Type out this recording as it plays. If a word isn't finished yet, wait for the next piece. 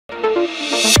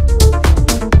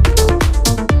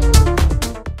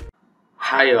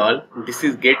Hi all, this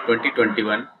is GATE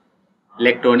 2021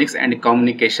 Electronics and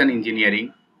Communication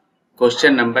Engineering.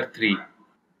 Question number 3.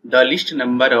 The list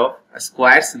number of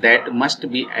squares that must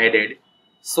be added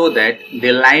so that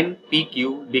the line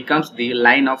PQ becomes the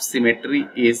line of symmetry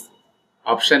is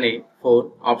option A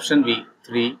 4, option B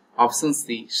 3, option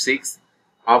C 6,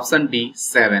 option D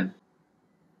 7.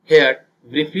 Here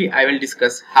briefly I will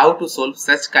discuss how to solve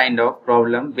such kind of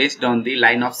problem based on the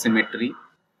line of symmetry.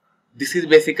 This is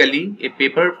basically a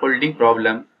paper folding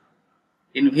problem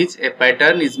in which a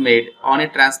pattern is made on a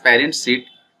transparent sheet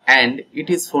and it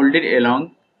is folded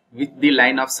along with the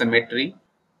line of symmetry.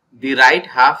 The right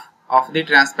half of the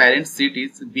transparent sheet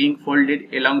is being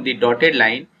folded along the dotted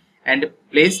line and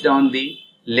placed on the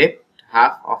left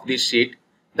half of the sheet.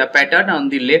 The pattern on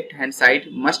the left hand side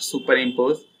must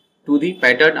superimpose to the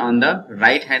pattern on the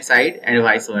right hand side and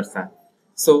vice versa.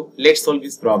 So let's solve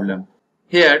this problem.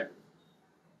 Here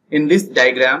in this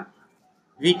diagram,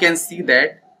 we can see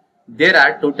that there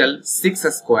are total 6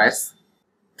 squares,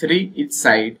 3 each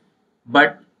side,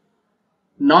 but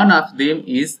none of them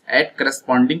is at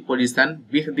corresponding position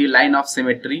with the line of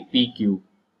symmetry PQ.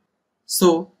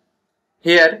 So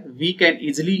here we can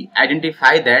easily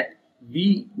identify that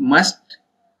we must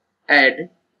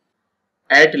add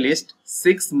at least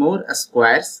 6 more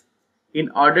squares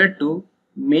in order to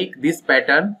make this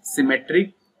pattern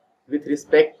symmetric with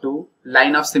respect to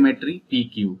line of symmetry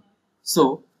PQ.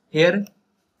 So here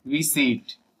we see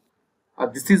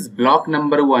it. This is block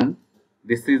number 1.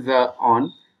 This is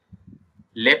on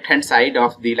left hand side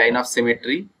of the line of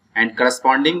symmetry, and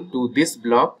corresponding to this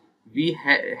block we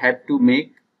have to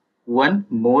make one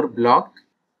more block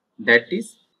that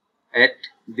is at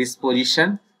this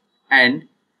position, and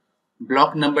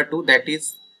block number 2 that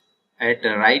is at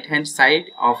the right hand side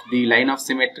of the line of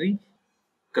symmetry.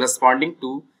 Corresponding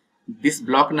to this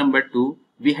block number 2,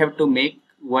 we have to make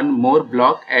one more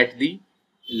block at the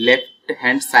left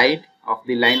hand side of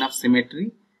the line of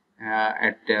symmetry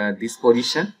at this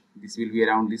position. This will be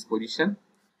around this position,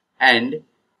 and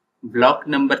block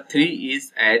number 3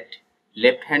 is at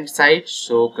left hand side.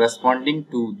 So corresponding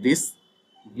to this,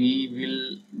 we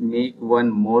will make one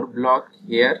more block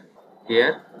here,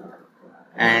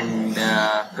 and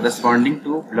corresponding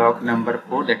to block number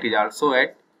 4 that is also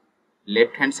at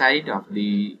left hand side of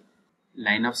the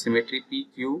line of symmetry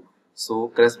PQ. So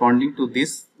corresponding to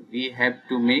this, we have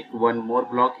to make one more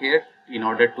block here in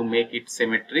order to make it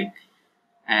symmetric,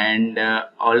 and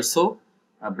also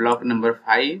block number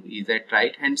 5 is at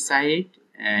right hand side,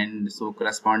 and so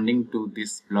corresponding to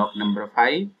this block number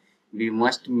 5, we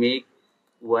must make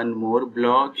one more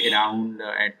block around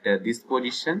at this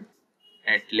position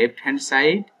at left hand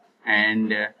side,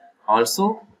 and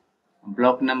also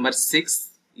block number 6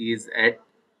 is at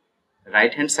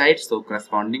right hand side. So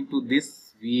corresponding to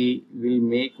this, we will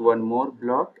make one more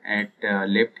block at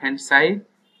left hand side.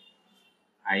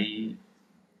 I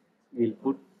will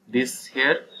put this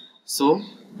here. So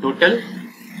total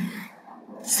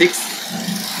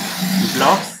 6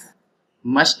 blocks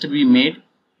must be made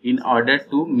in order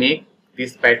to make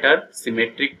this pattern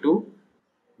symmetric to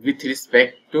with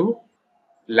respect to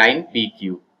line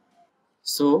PQ.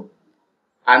 So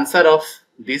answer of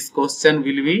this question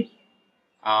will be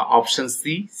option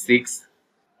C 6.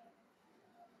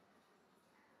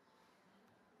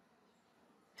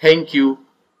 Thank you.